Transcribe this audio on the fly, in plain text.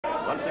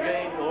Once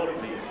again, order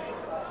please.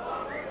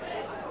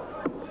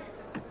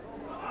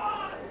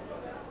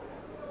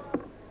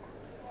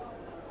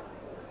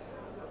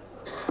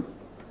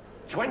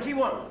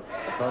 '21. A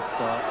bad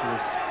start to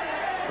his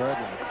third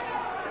leg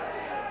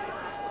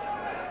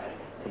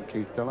from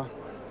Keith Diller.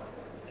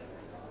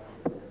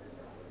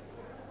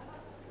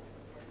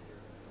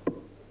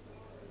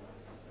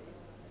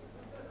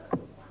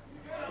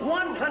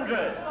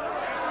 '100.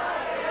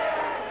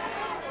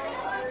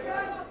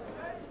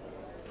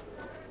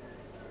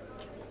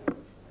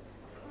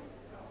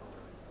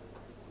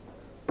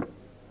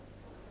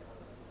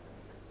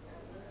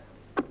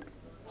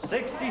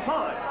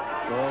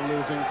 '65. Well,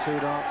 losing 2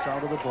 darts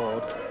out of the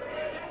board.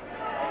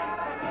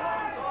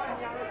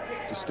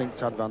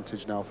 Distinct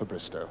advantage now for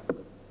Bristow.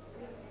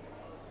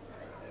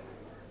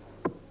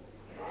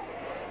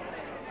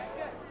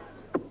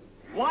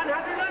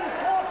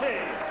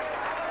 '140.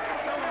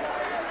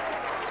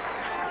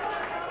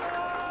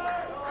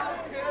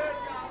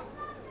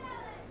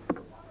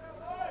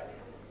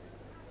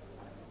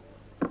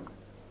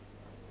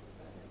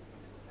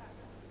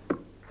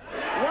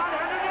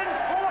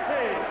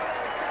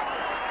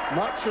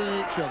 Matching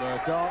each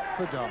other, dart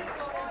for dart.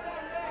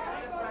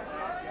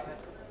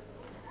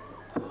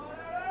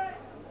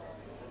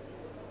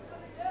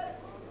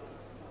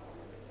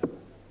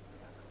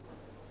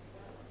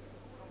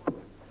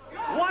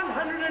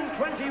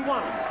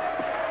 '121.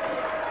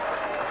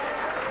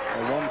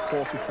 A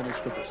 140 finish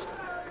for Bristow.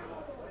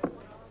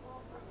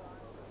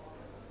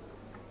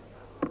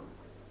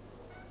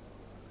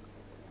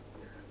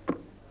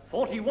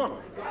 '41.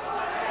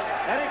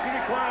 Eric, you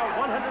require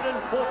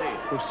 140.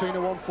 We've seen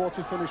a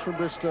 140 finish from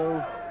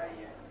Bristow.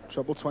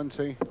 Treble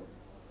 20.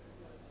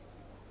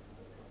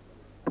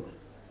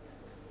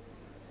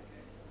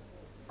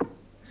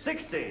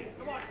 '60.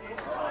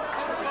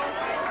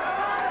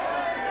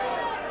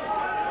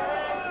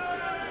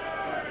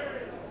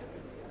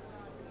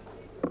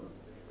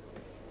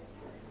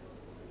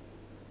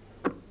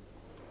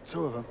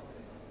 Two of them.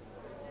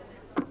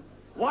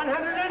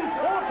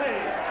 140.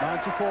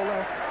 94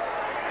 left.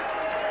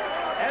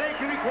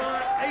 Eric, you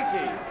require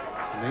 80.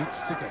 Needs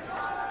to get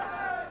it.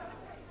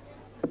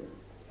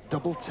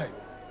 Double 10.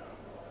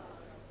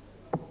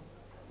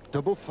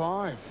 Double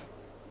 5.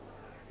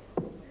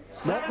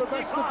 Not the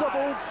best of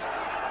doubles.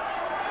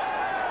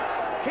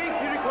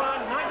 Keith, you require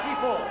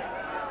 94.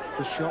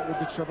 The shot would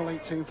be treble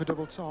 18 for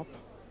double top.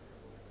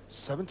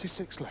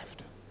 76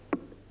 left.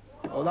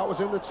 Oh, that was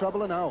in the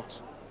treble and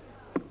out.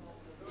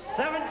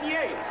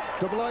 78.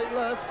 Double 8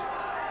 left.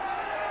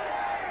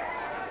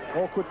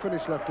 Awkward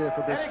finish left here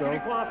for Eric, you Bristow.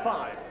 require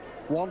 5.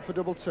 1 for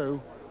double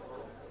 2.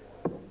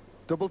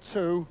 Double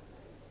 2.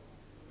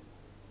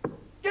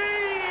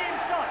 Game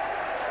shot!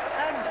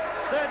 And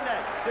third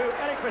leg to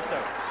Eric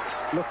Bristow.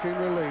 Looking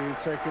relieved,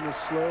 taking a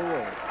slow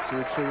walk to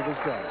retrieve his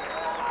darts.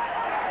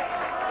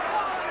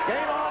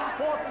 Game on,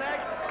 fourth leg.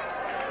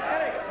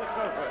 Eric, let's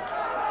go first.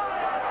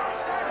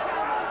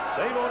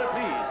 Same order,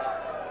 please.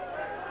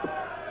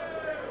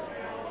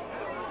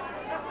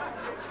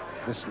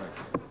 This leg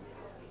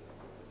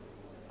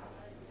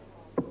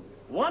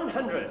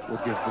 100. will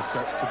give the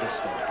set to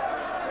Bristow.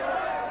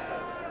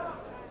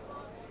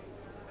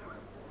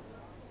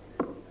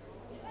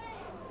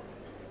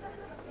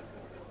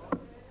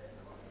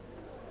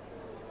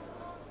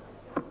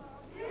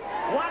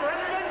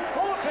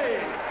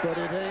 But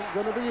it ain't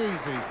gonna be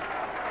easy.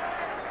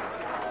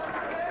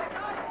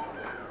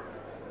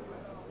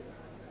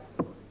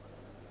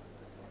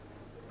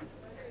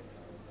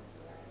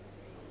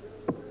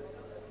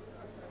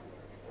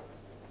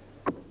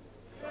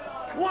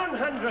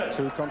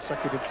 Two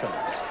consecutive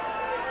takes.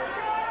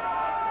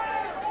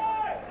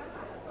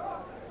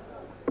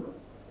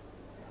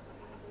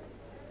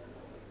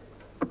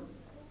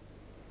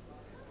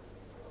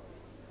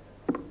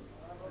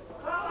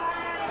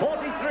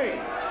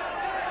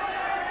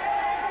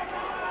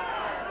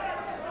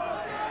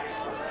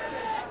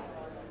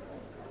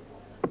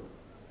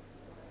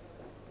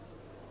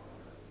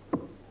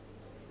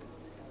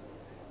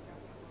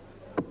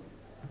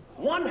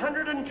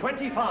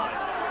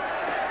 $125.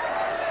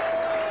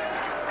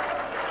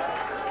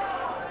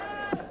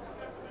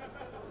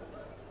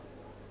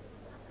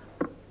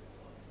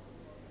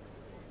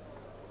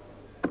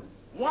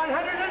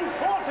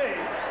 $140.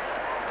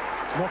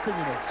 Nothing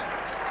in it.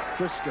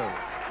 Bristow,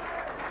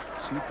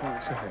 2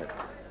 points ahead,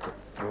 but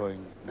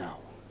throwing now.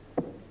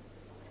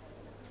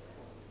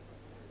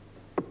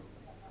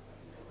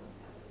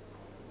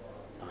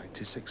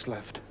 $96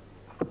 left.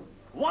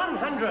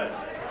 100.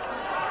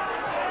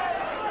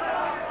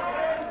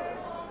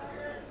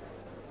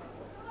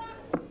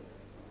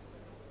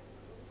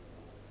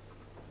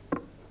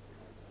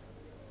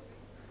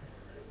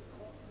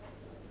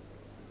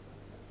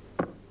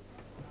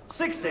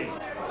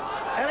 $60.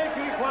 Eric,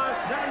 you require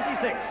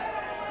 76.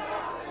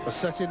 A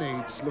set he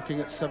needs, looking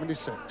at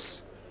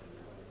 76.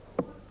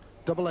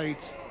 Double 8.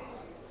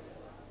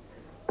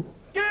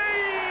 Game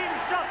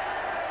shot!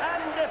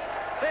 And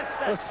fifth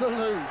set A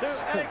salute to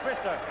Eric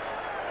Bristow.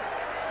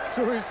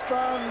 to his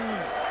fans.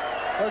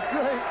 A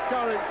great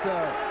character.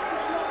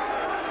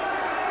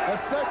 A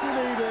set he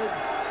needed.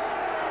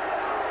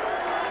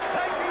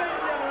 Thank you, ladies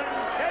and gentlemen.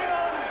 Game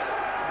on.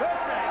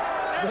 First set.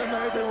 There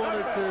may be one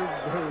or two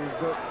boos,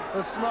 but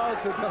a smile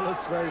to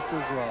Della's face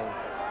as well.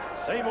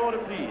 Same order,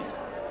 please.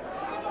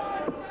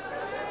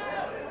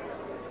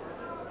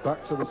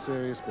 Back to the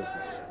serious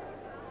business.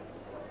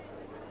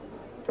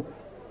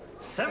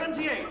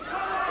 78. We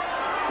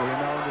are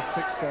now in the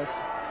sixth set.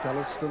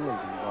 Della's still leading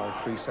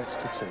by 3 sets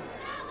to 2.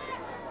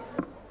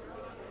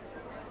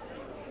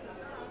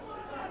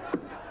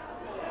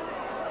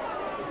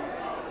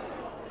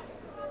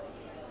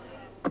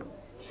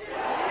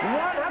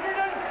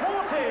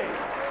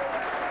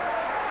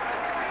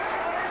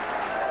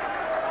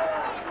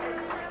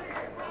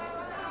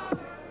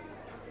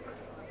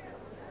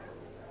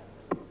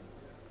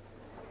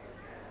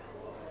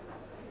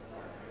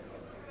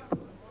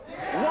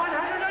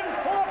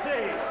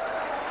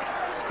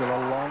 Still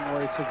a long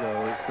way to go.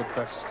 It's the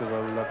best of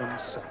 11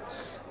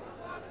 sets.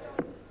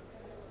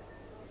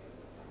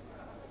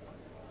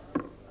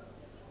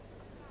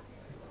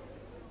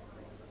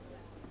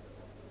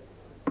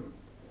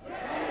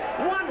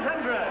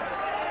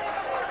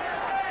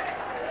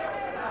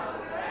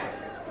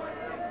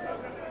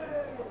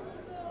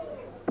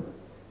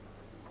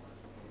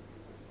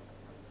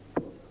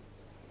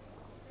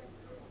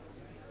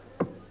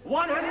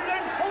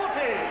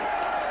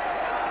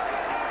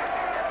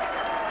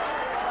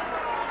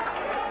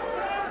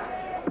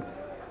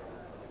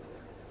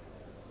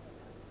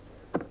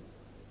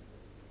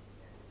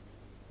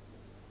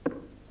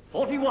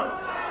 Forty-one.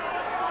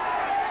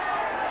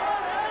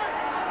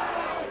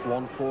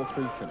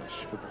 1-4-3 finish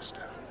for Bristow.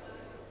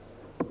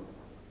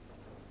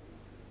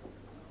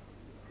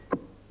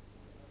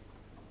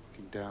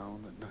 Looking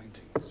down at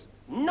 90s.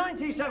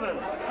 97.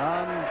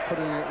 And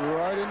putting it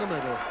right in the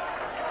middle.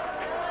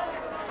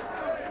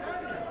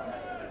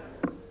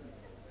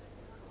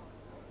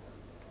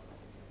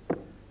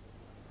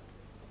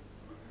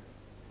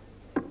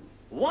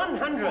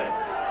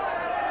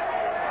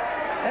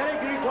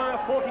 Eric require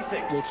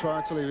 46. Will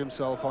try to lead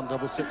himself on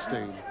double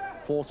 16.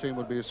 14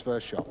 would be his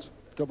first shot.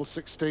 Double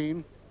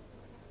 16.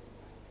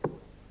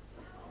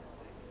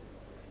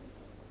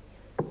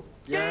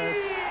 Yes.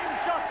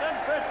 Shot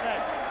and first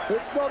net.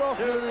 It's not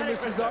often that he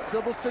misses that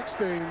double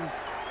 16.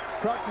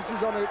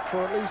 Practices on it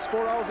for at least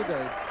 4 hours a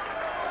day.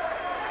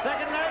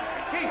 Second net,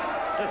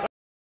 Keith.